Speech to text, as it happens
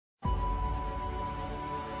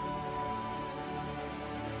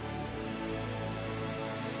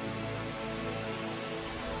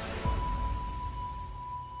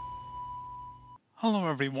Hello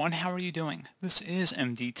everyone, how are you doing? This is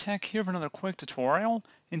MD Tech here with another quick tutorial.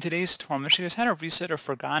 In today's tutorial, I'm going to show you guys how to reset a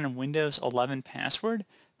forgotten Windows 11 password.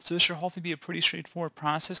 So this should hopefully be a pretty straightforward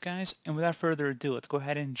process, guys. And without further ado, let's go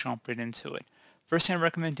ahead and jump right into it. First thing I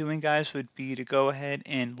recommend doing, guys, would be to go ahead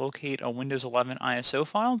and locate a Windows 11 ISO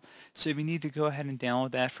file. So if you need to go ahead and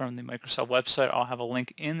download that from the Microsoft website, I'll have a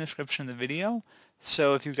link in the description of the video.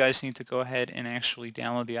 So if you guys need to go ahead and actually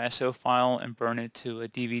download the ISO file and burn it to a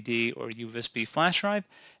DVD or USB flash drive,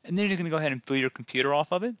 and then you're going to go ahead and boot your computer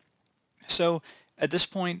off of it. So at this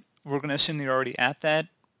point, we're going to assume that you're already at that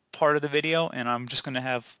part of the video, and I'm just going to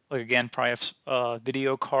have, like, again, probably a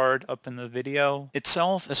video card up in the video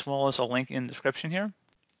itself, as well as a link in the description here.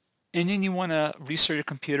 And then you want to restart your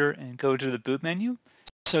computer and go to the boot menu.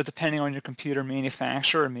 So depending on your computer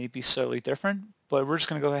manufacturer, it may be slightly different, but we're just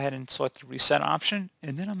going to go ahead and select the reset option,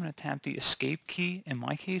 and then I'm going to tap the escape key in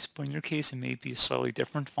my case, but in your case it may be a slightly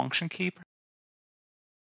different function key.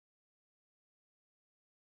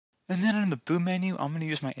 And then in the boot menu, I'm going to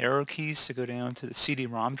use my arrow keys to go down to the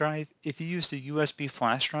CD-ROM drive. If you use the USB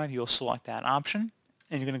flash drive, you'll select that option,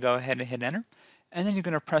 and you're going to go ahead and hit enter, and then you're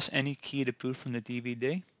going to press any key to boot from the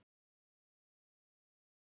DVD.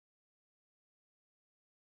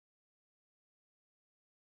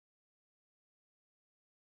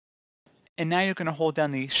 And now you're going to hold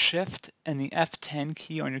down the Shift and the F10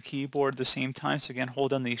 key on your keyboard at the same time. So again, hold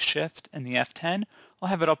down the Shift and the F10. I'll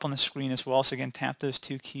have it up on the screen as well. So again, tap those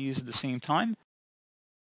two keys at the same time.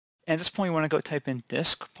 And at this point, you want to go type in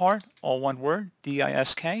disk part, all one word,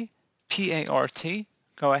 D-I-S-K, P-A-R-T.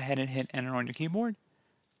 Go ahead and hit enter on your keyboard.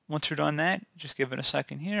 Once you're done that, just give it a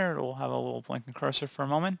second here. It'll have a little blinking cursor for a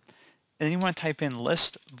moment. And then you want to type in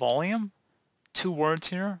list volume. Two words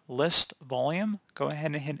here, list volume. Go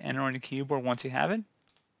ahead and hit enter on your keyboard once you have it.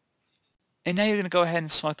 And now you're going to go ahead and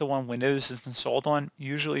select the one Windows is installed on.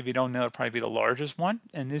 Usually, if you don't know, it'll probably be the largest one.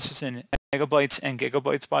 And this is in megabytes and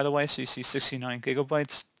gigabytes, by the way. So you see 69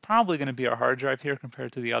 gigabytes. Probably going to be our hard drive here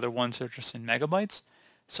compared to the other ones that are just in megabytes.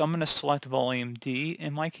 So I'm going to select volume D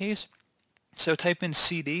in my case. So type in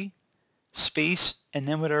CD, space, and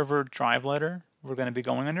then whatever drive letter we're going to be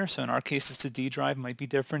going under. So in our case, it's a D drive. Might be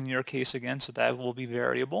different in your case again, so that will be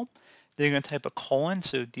variable. Then you're going to type a colon,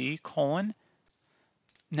 so D colon.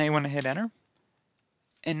 Now you want to hit enter.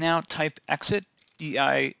 And now type exit,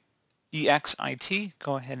 E-I-E-X-I-T.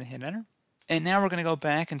 Go ahead and hit enter. And now we're going to go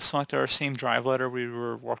back and select our same drive letter we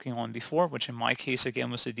were working on before, which in my case again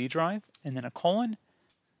was the D drive, and then a colon.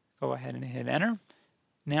 Go ahead and hit enter.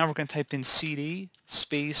 Now we're going to type in CD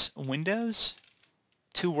space Windows.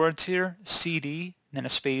 Two words here, CD, then a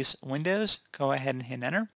space Windows. Go ahead and hit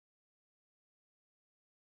enter.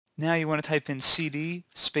 Now you want to type in CD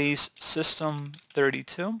space system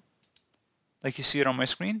 32, like you see it on my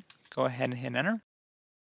screen. Go ahead and hit enter.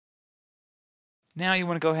 Now you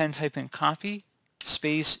want to go ahead and type in copy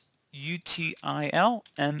space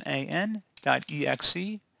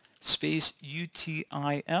utilman.exe space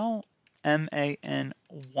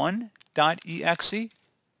utilman1.exe.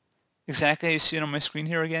 Exactly how you see it on my screen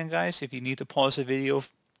here again, guys. If you need to pause the video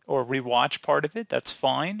or rewatch part of it, that's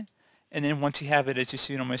fine. And then once you have it as you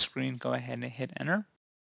see it on my screen, go ahead and hit enter.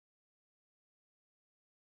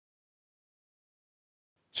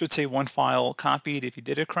 Should say one file copied if you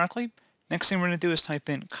did it correctly. Next thing we're going to do is type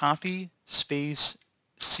in copy space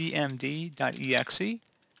cmd.exe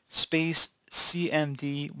space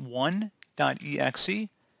cmd1.exe.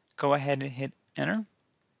 Go ahead and hit enter.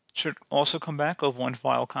 Should also come back of one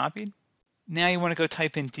file copied. Now you want to go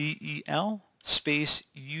type in del space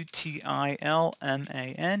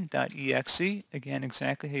utilman.exe. Again,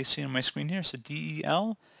 exactly how you see on my screen here. So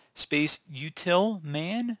del space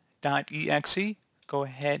utilman.exe. Go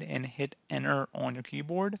ahead and hit enter on your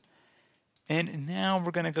keyboard. And now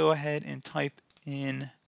we're going to go ahead and type in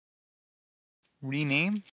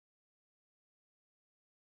rename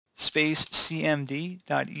space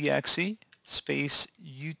cmd.exe space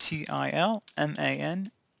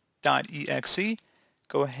utilman.exe.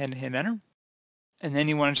 Go ahead and hit enter. And then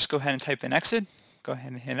you want to just go ahead and type in exit. Go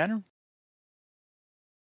ahead and hit enter.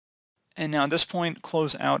 And now at this point,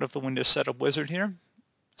 close out of the Windows Setup Wizard here.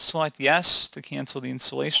 Select yes to cancel the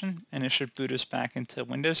installation, and it should boot us back into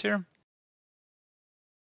Windows here.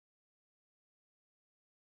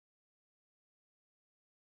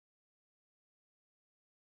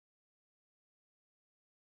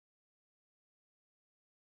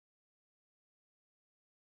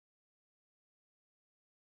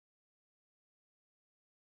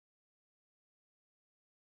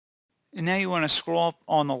 And now you want to scroll up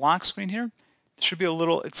on the lock screen here. There should be a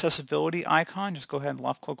little accessibility icon. Just go ahead and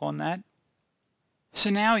left click on that. So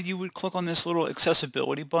now you would click on this little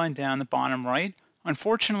accessibility button down the bottom right.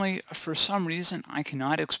 Unfortunately, for some reason I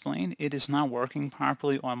cannot explain, it is not working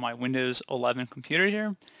properly on my Windows 11 computer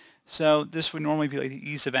here. So this would normally be like the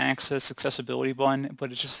ease of access accessibility button,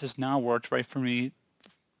 but it just has not worked right for me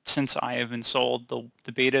since I have installed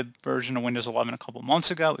the beta version of Windows 11 a couple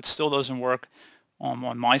months ago. It still doesn't work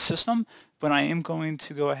on my system, but I am going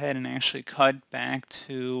to go ahead and actually cut back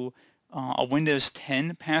to a Windows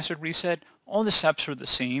 10 password reset. All the steps are the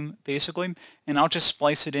same basically, and I'll just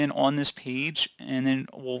splice it in on this page and then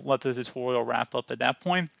we'll let the tutorial wrap up at that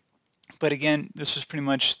point. But again, this is pretty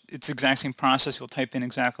much, it's the exact same process. You'll type in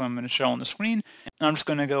exactly what I'm going to show on the screen. And I'm just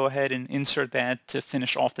going to go ahead and insert that to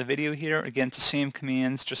finish off the video here. Again, it's the same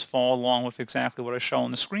commands, just follow along with exactly what I show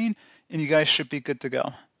on the screen, and you guys should be good to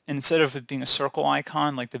go. And instead of it being a circle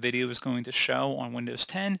icon like the video is going to show on Windows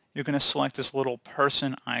 10, you're going to select this little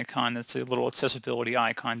person icon. That's a little accessibility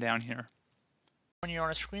icon down here. When you're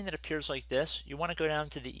on a screen that appears like this, you want to go down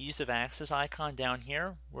to the ease of access icon down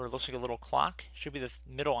here where it looks like a little clock. It should be the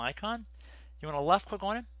middle icon. You want to left click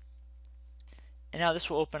on it, and now this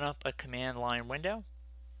will open up a command line window.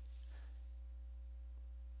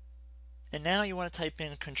 And now you want to type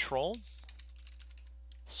in control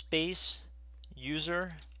space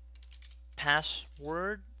user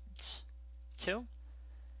passwords 2,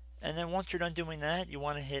 and then once you're done doing that, you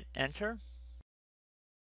want to hit enter.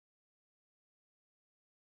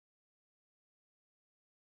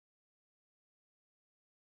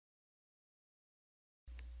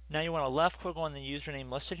 Now you want to left click on the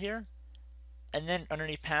username listed here, and then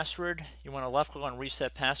underneath password you want to left click on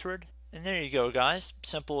reset password, and there you go guys,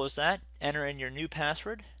 simple as that. Enter in your new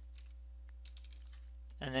password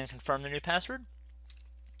and then confirm the new password,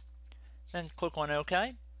 then click on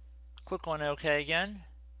OK, click on OK again,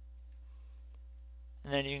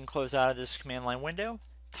 and then you can close out of this command line window,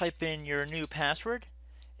 type in your new password,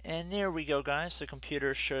 and there we go guys, the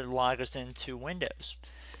computer should log us into Windows.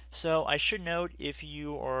 So I should note, if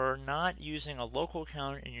you are not using a local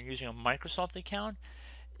account and you're using a Microsoft account,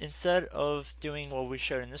 instead of doing what we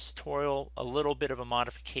showed in this tutorial, a little bit of a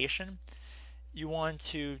modification, you want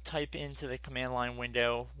to type into the command line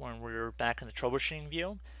window when we're back in the troubleshooting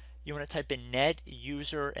view, you want to type in net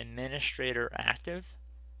user administrator active.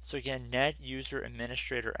 So again, net user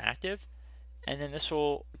administrator active, and then this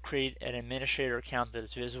will create an administrator account that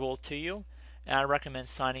is visible to you, and I recommend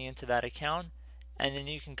signing into that account. And then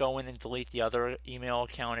you can go in and delete the other email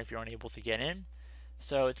account if you're unable to get in.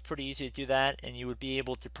 So it's pretty easy to do that, and you would be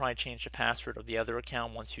able to probably change the password of the other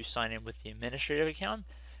account once you sign in with the administrative account.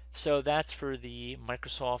 So that's for the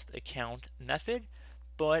Microsoft account method.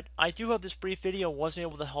 But I do hope this brief video was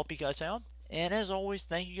able to help you guys out. And as always,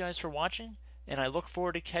 thank you guys for watching, and I look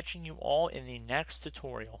forward to catching you all in the next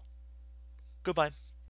tutorial. Goodbye.